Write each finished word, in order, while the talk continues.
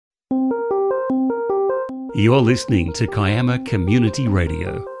You're listening to Kiama Community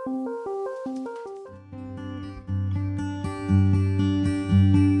Radio.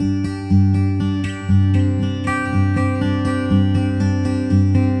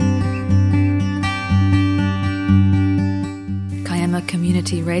 Kiama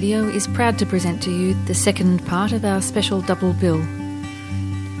Community Radio is proud to present to you the second part of our special double bill.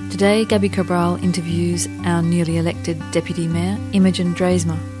 Today, Gabby Cabral interviews our newly elected Deputy Mayor, Imogen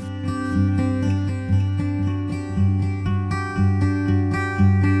Drazma.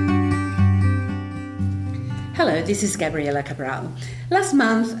 Hello, this is Gabriella Cabral. Last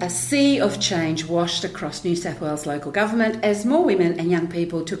month, a sea of change washed across New South Wales local government as more women and young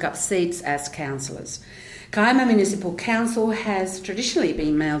people took up seats as councillors. Kiama Municipal Council has traditionally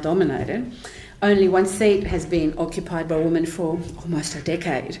been male-dominated. Only one seat has been occupied by a woman for almost a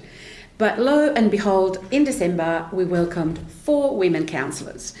decade. But lo and behold, in December, we welcomed 4 women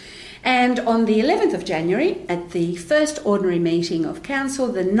councillors. And on the 11th of January, at the first ordinary meeting of council,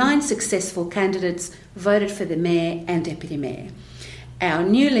 the 9 successful candidates voted for the mayor and deputy mayor. Our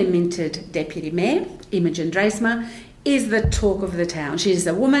newly minted deputy mayor, Imogen Drazma, is the talk of the town. She's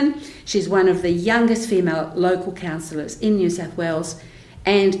a woman, she's one of the youngest female local councillors in New South Wales,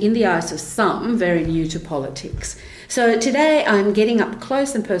 and in the eyes of some, very new to politics. So today I'm getting up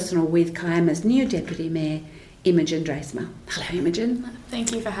close and personal with Kiama's new deputy mayor, Imogen Drazma. Hello, Imogen.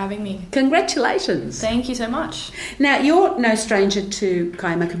 Thank you for having me. Congratulations. Thank you so much. Now, you're no stranger to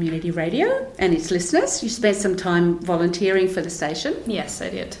Kiama Community Radio and its listeners. You spent some time volunteering for the station. Yes,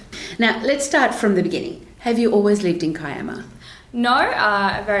 I did. Now, let's start from the beginning. Have you always lived in Kiama? No,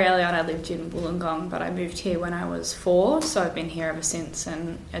 very early on I lived in Wollongong, but I moved here when I was 4, so I've been here ever since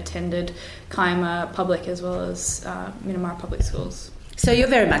and attended Kiama Public as well as Minamara Public Schools. So you're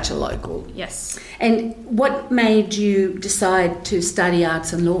very much a local. Yes. And what made you decide to study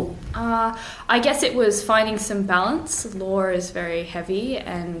arts and law? I guess it was finding some balance. Law is very heavy,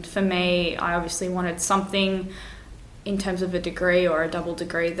 and for me, I obviously wanted something in terms of a degree or a double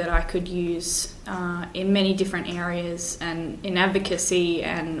degree that I could use in many different areas and in advocacy,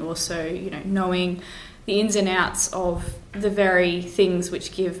 and also, knowing the ins and outs of the very things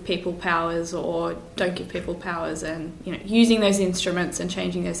which give people powers or don't give people powers, and using those instruments and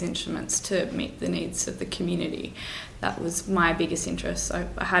changing those instruments to meet the needs of the community. That was my biggest interest. I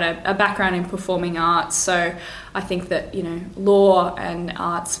had a background in performing arts, so I think that law and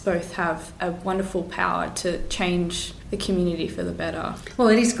arts both have a wonderful power to change the community for the better. Well,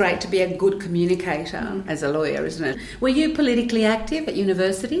 it is great to be a good communicator as a lawyer, isn't it? Were you politically active at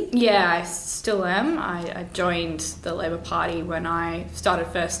university? Yeah, I still am. I joined the Labor Party when I started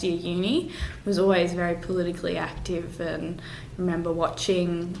first year uni. Was always very politically active, and remember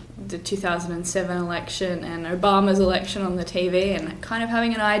watching the 2007 election and Obama's election on the TV and kind of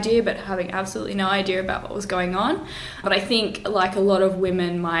having an idea but having absolutely no idea about what was going on. But I think, like a lot of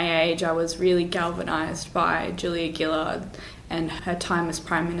women my age, I was really galvanised by Julia Gillard and her time as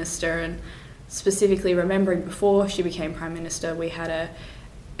Prime Minister, and specifically remembering before she became Prime Minister, we had a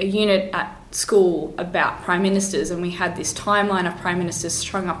unit at school about Prime Ministers, and we had this timeline of Prime Ministers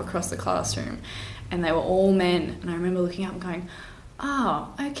strung up across the classroom, and they were all men. And I remember looking up and going,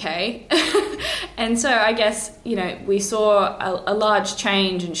 oh, okay. And so I guess, we saw a large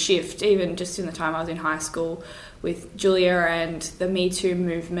change and shift, even just in the time I was in high school, with Julia and the Me Too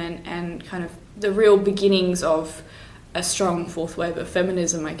movement and kind of the real beginnings of a strong fourth wave of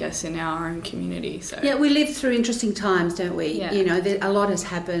feminism, I guess, in our own community. So yeah, we live through interesting times, don't we? Yeah. A lot has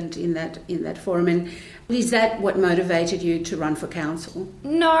happened in that forum. And is that what motivated you to run for council?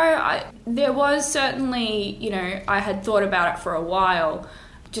 No, there was certainly, I had thought about it for a while,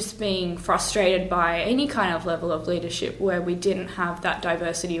 just being frustrated by any kind of level of leadership where we didn't have that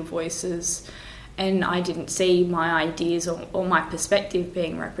diversity of voices, and I didn't see my ideas or my perspective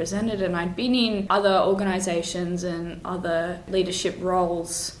being represented. And I'd been in other organisations and other leadership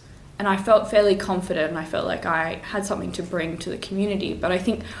roles, and I felt fairly confident, and I felt like I had something to bring to the community. But I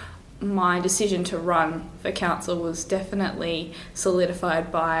think my decision to run for council was definitely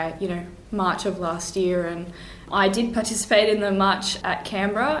solidified by, March of last year, and I did participate in the march at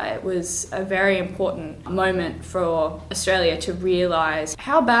Canberra. It was a very important moment for Australia to realise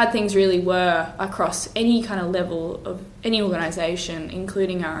how bad things really were across any kind of level of any organisation,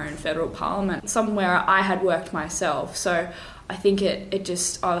 including our own federal parliament, somewhere I had worked myself. So I think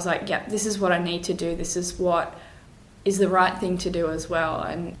I was like, yeah, this is what I need to do. This is what is the right thing to do as well.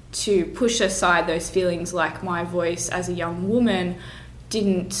 And to push aside those feelings like my voice as a young woman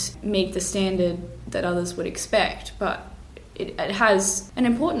didn't meet the standard that others would expect, but it has an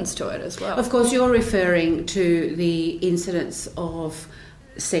importance to it as well. Of course, you're referring to the incidents of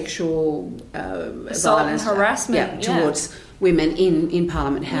sexual assault violence, and harassment towards women in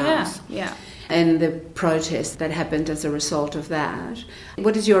Parliament House. Yeah. And the protests that happened as a result of that.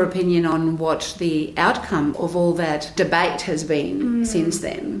 What is your opinion on what the outcome of all that debate has been since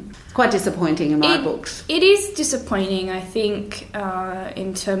then? It's quite disappointing in my books. It is disappointing, I think,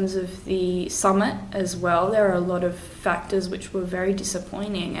 in terms of the summit as well. There are a lot of factors which were very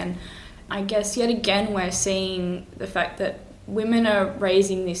disappointing, and I guess yet again we're seeing the fact that women are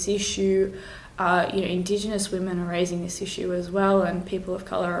raising this issue. Indigenous women are raising this issue as well, and people of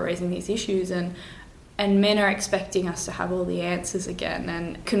colour are raising these issues, and men are expecting us to have all the answers again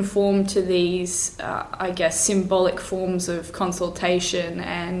and conform to these, symbolic forms of consultation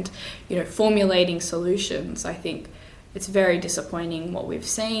and, formulating solutions. I think it's very disappointing what we've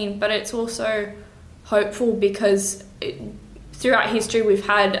seen, but it's also hopeful because throughout history we've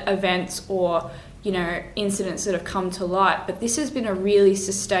had events or incidents that have come to light, but this has been a really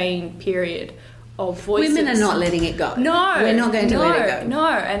sustained period of voices. Women are not letting it go. No. We're not going to let it go. No,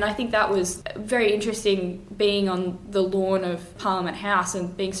 and I think that was very interesting being on the lawn of Parliament House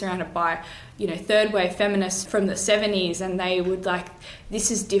and being surrounded by, third wave feminists from the 70s, and they would this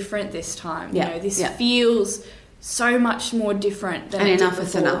is different this time. This feels so much more different than and enough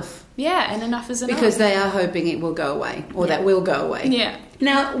is enough. Yeah, and enough is enough. Because they are hoping it will go away, or that will go away. Yeah.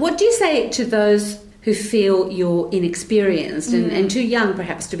 Now, what do you say to those who feel you're inexperienced and too young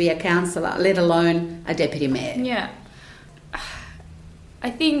perhaps to be a councillor, let alone a deputy mayor? Yeah. I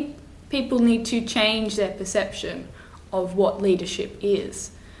think people need to change their perception of what leadership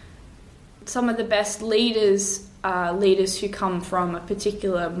is. Some of the best leaders are leaders who come from a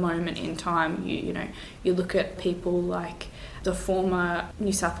particular moment in time. You look at people like the former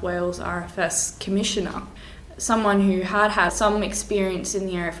New South Wales RFS commissioner, someone who had some experience in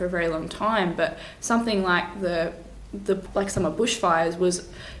the area for a very long time, but something like the summer bushfires was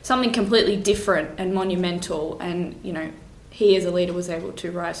something completely different and monumental, and he as a leader was able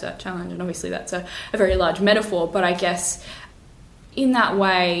to rise to that challenge. And obviously that's a very large metaphor, but I guess in that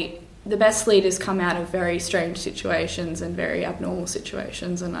way the best leaders come out of very strange situations and very abnormal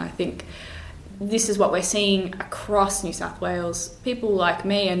situations, and I think this is what we're seeing across New South Wales. People like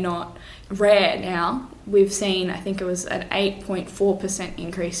me are not rare now. We've seen, I think it was an 8.4%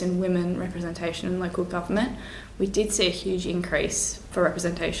 increase in women representation in local government. We did see a huge increase for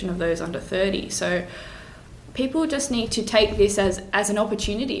representation of those under 30. So people just need to take this as an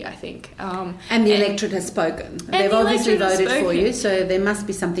opportunity, I think. And the electorate has spoken. They've obviously voted for you, so there must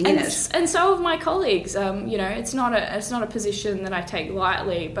be something in it. And so have my colleagues. It's not a position that I take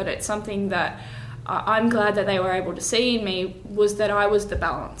lightly, but it's something that I'm glad that they were able to see in me, was that I was the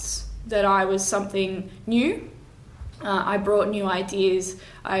balance, that I was something new. I brought new ideas.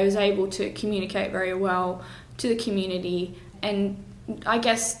 I was able to communicate very well to the community, and I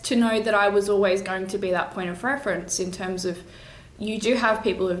guess to know that I was always going to be that point of reference in terms of, you do have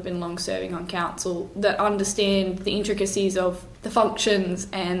people who have been long serving on council that understand the intricacies of the functions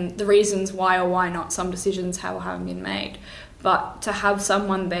and the reasons why or why not some decisions have or haven't been made. But to have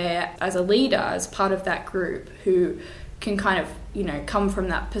someone there as a leader, as part of that group, who can kind of, come from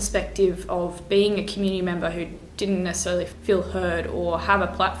that perspective of being a community member who didn't necessarily feel heard or have a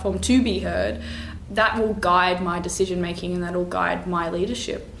platform to be heard, that will guide my decision making and that will guide my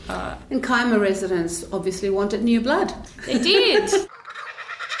leadership. And Kiama residents obviously wanted new blood. They did.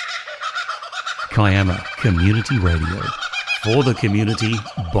 Kiama Community Radio. For the community,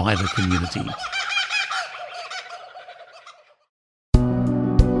 by the community.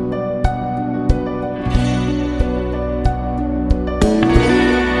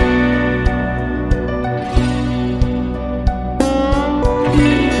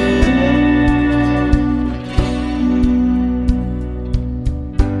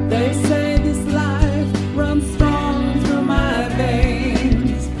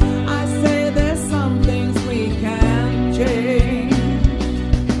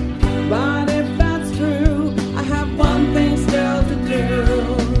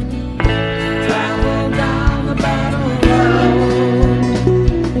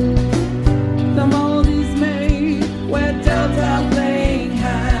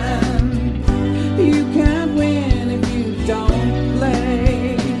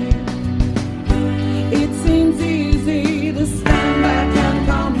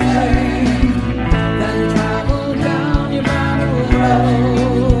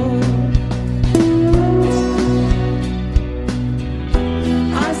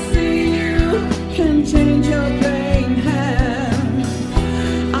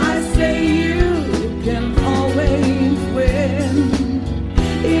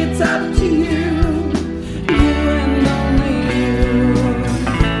 It's up to you, you and only you.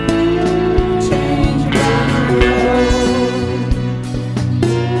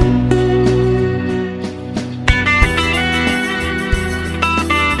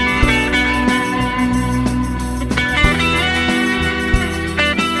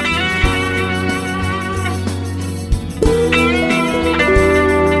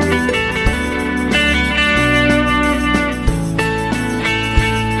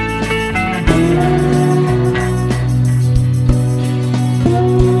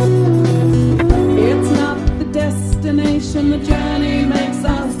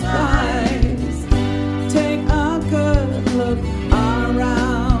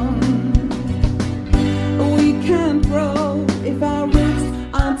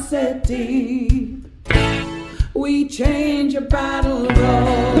 it deep. We change a battle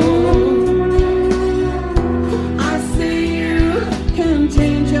road. I see you can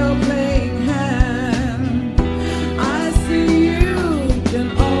change your playing hand. I see you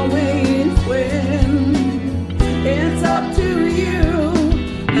can always win. It's up to you.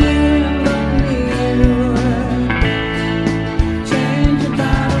 You and only you. Change your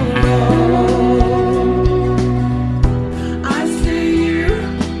battle road. I see you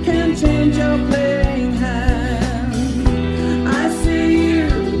can change your playing hand. I see you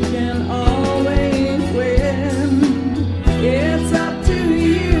can always win. It's up to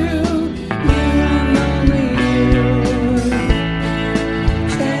you, you and only you.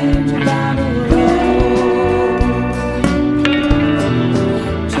 Change your battle road.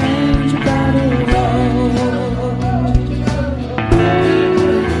 Change your battle road.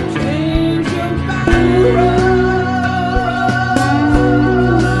 Change your battle road.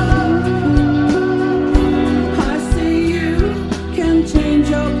 I see you can change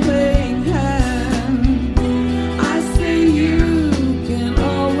your playing hand. I see you can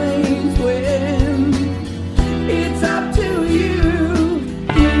always win. It's up to you,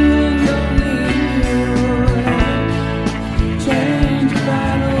 you and only you. Change your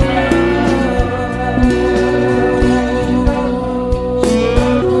battle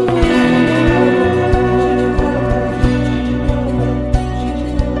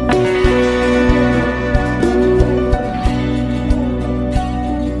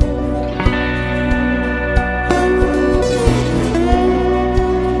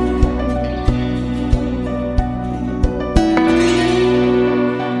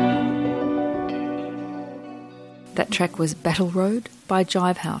That track was Battle Road by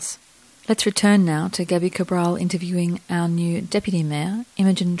Jive House. Let's return now to Gabby Cabral interviewing our new Deputy Mayor,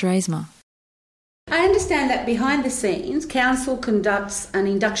 Imogen Drazma. I understand that behind the scenes, Council conducts an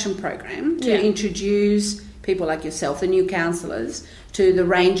induction program to introduce people like yourself, the new councillors, to the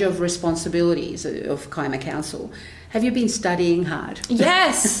range of responsibilities of Kiama Council. Have you been studying hard?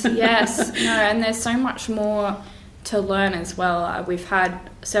 Yes. No, and there's so much more to learn as well. We've had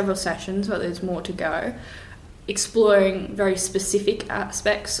several sessions, but there's more to go, exploring very specific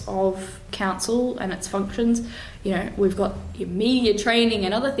aspects of council and its functions. You know, we've got your media training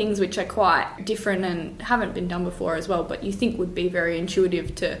and other things which are quite different and haven't been done before as well, but you think would be very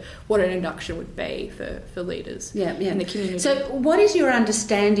intuitive to what an induction would be for leaders in the community. So what is your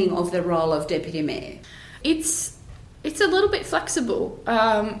understanding of the role of Deputy Mayor? It's a little bit flexible.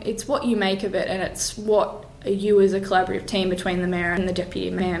 It's what you make of it, and it's what you as a collaborative team between the Mayor and the Deputy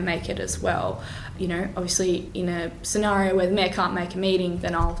Mayor make it as well. You know, obviously in a scenario where the Mayor can't make a meeting,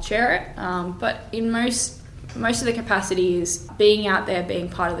 then I'll chair it. But in most of the capacity is being out there, being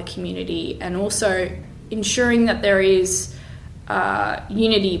part of the community, and also ensuring that there is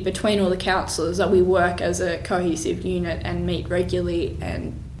unity between all the councillors, that we work as a cohesive unit and meet regularly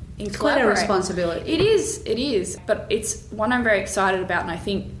and It's quite a responsibility. It is. But it's one I'm very excited about, and I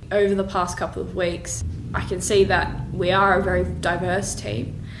think over the past couple of weeks I can see that we are a very diverse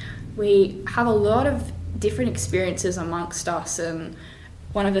team. We have a lot of different experiences amongst us, and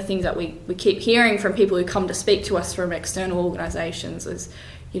one of the things that we keep hearing from people who come to speak to us from external organisations is,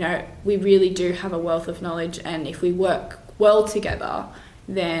 you know, we really do have a wealth of knowledge, and if we work well together,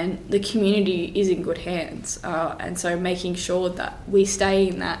 then the community is in good hands. And so making sure that we stay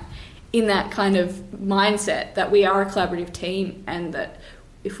in that kind of mindset, that we are a collaborative team, and that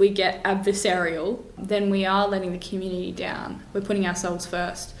if we get adversarial, then we are letting the community down. We're putting ourselves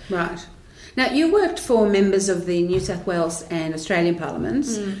first. Right. Now, you worked for members of the New South Wales and Australian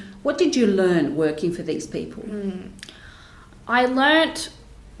parliaments. What did you learn working for these people? I learnt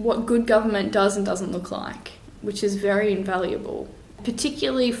what good government does and doesn't look like, which is very invaluable,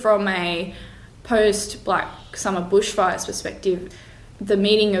 particularly from a post-Black Summer bushfires perspective. The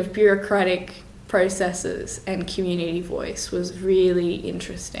meeting of bureaucratic processes and community voice was really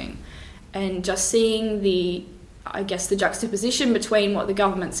interesting, and just seeing the juxtaposition between what the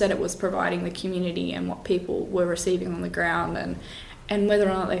government said it was providing the community and what people were receiving on the ground, and whether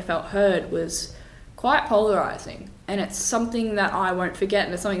or not they felt heard, was quite polarising. And it's something that I won't forget,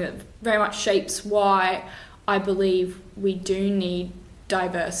 and it's something that very much shapes why I believe we do need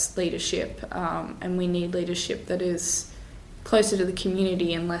diverse leadership, and we need leadership that is closer to the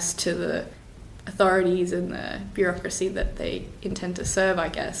community and less to the authorities and the bureaucracy that they intend to serve, I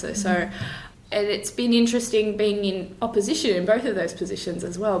guess. So and it's been interesting being in opposition in both of those positions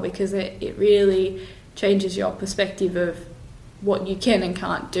as well, because it really changes your perspective of what you can and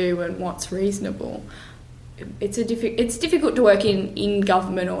can't do and what's reasonable. it's difficult to work in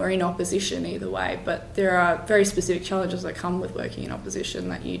government or in opposition either way, but there are very specific challenges that come with working in opposition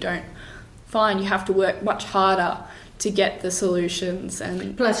that you don't find. You have to work much harder to get the solutions,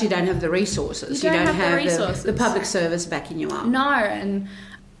 and plus you don't have the resources. You don't have the resources. The public service backing you up. No,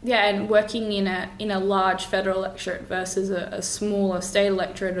 and working in a large federal electorate versus a smaller state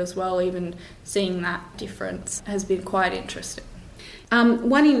electorate as well, even seeing that difference has been quite interesting.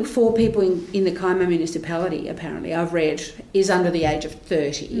 1 in 4 people in the Kiama municipality, apparently, I've read, is under the age of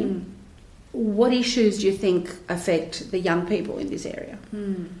 30. What issues do you think affect the young people in this area?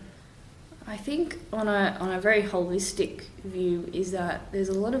 I think on a very holistic view is that there's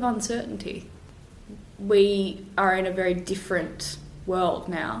a lot of uncertainty. We are in a very different world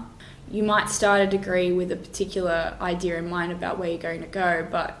now. You might start a degree with a particular idea in mind about where you're going to go,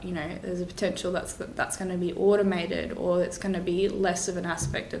 but there's a potential that's going to be automated, or it's going to be less of an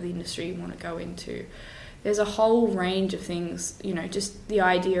aspect of the industry you want to go into. There's a whole range of things, just the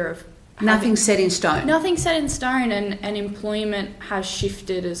idea of nothing's set in stone. Nothing's set in stone, and employment has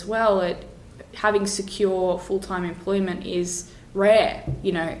shifted as well. Having secure full-time employment is rare,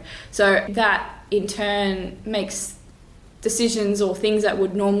 so that in turn makes decisions or things that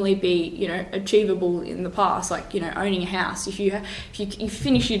would normally be, achievable in the past, like, owning a house. If you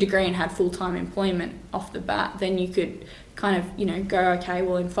finish your degree and had full-time employment off the bat, then you could kind of, go, okay,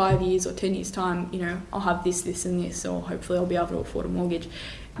 well, in 5 years or 10 years' time, I'll have this, this and this, or hopefully I'll be able to afford a mortgage.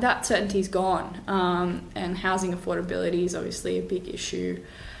 That certainty's gone, and housing affordability is obviously a big issue,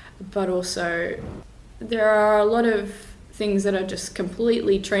 but also there are a lot of things that are just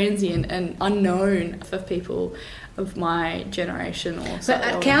completely transient and unknown for people of my generation. But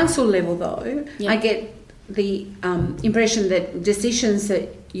at council level, though, I get the impression that decisions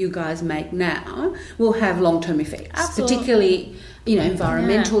that you guys make now will have long-term effects. Absolutely. Particularly,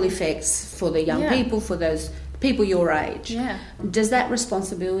 environmental effects for the young people, for those people your age. Yeah. Does that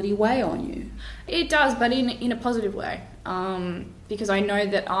responsibility weigh on you? It does, but in a positive way, because I know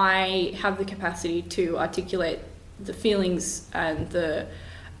that I have the capacity to articulate the feelings and the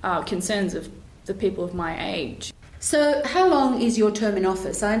concerns of the people of my age. So how long is your term in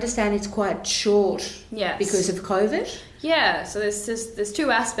office? I understand it's quite short. Yes. Because of COVID? Yeah, so there's two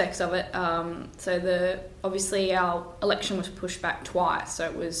aspects of it. So obviously our election was pushed back twice, so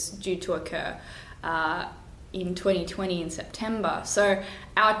it was due to occur in 2020 in September. So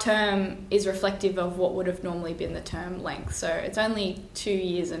our term is reflective of what would have normally been the term length. So it's only 2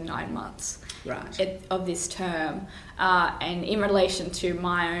 years and 9 months. Right. Of this term. And in relation to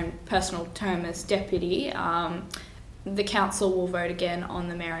my own personal term as deputy, the council will vote again on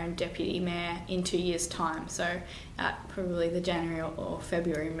the mayor and deputy mayor in 2 years' time. So at probably the January or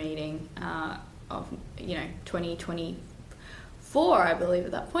February meeting of 2024, I believe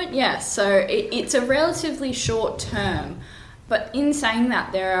at that point. Yeah, so it's a relatively short term. But in saying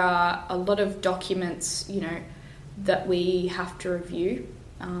that, there are a lot of documents, that we have to review.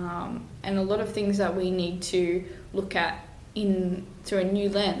 And a lot of things that we need to look at through a new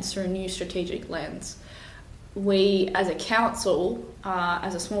lens, through a new strategic lens. We, as a council,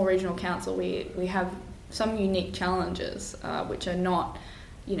 as a small regional council, we have some unique challenges, which are not,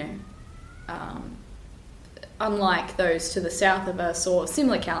 unlike those to the south of us or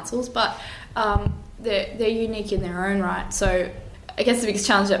similar councils, but they're unique in their own right. So I guess the biggest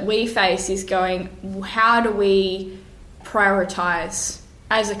challenge that we face is how do we prioritise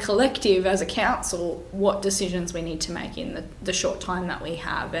as a collective, as a council, what decisions we need to make in the short time that we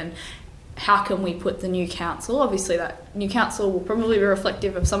have, and how can we put the new council, obviously that new council will probably be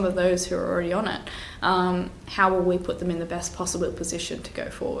reflective of some of those who are already on it, how will we put them in the best possible position to go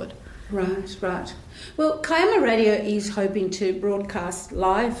forward? Right. Well, Kiama Radio is hoping to broadcast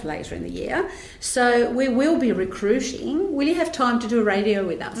live later in the year, so we will be recruiting. Will you have time to do radio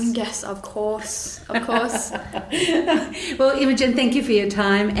with us? Yes, of course. Well, Imogen, thank you for your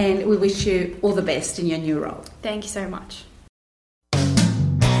time, and we wish you all the best in your new role. Thank you so much.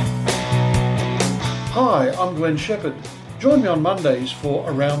 Hi, I'm Glenn Shepherd. Join me on Mondays for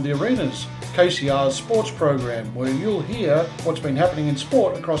Around the Arenas, KCR's sports program, where you'll hear what's been happening in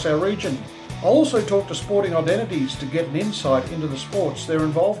sport across our region. I'll also talk to sporting identities to get an insight into the sports they're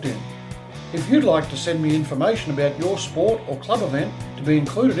involved in. If you'd like to send me information about your sport or club event to be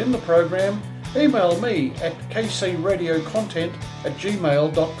included in the program, email me at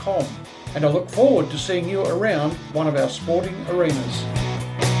kcradiocontent@gmail.com, and I look forward to seeing you around one of our sporting arenas.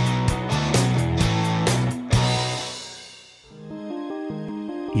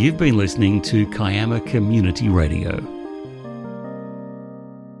 You've been listening to Kiama Community Radio.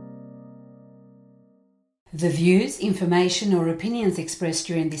 The views, information or opinions expressed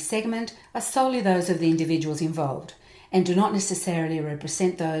during this segment are solely those of the individuals involved and do not necessarily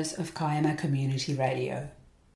represent those of Kiama Community Radio.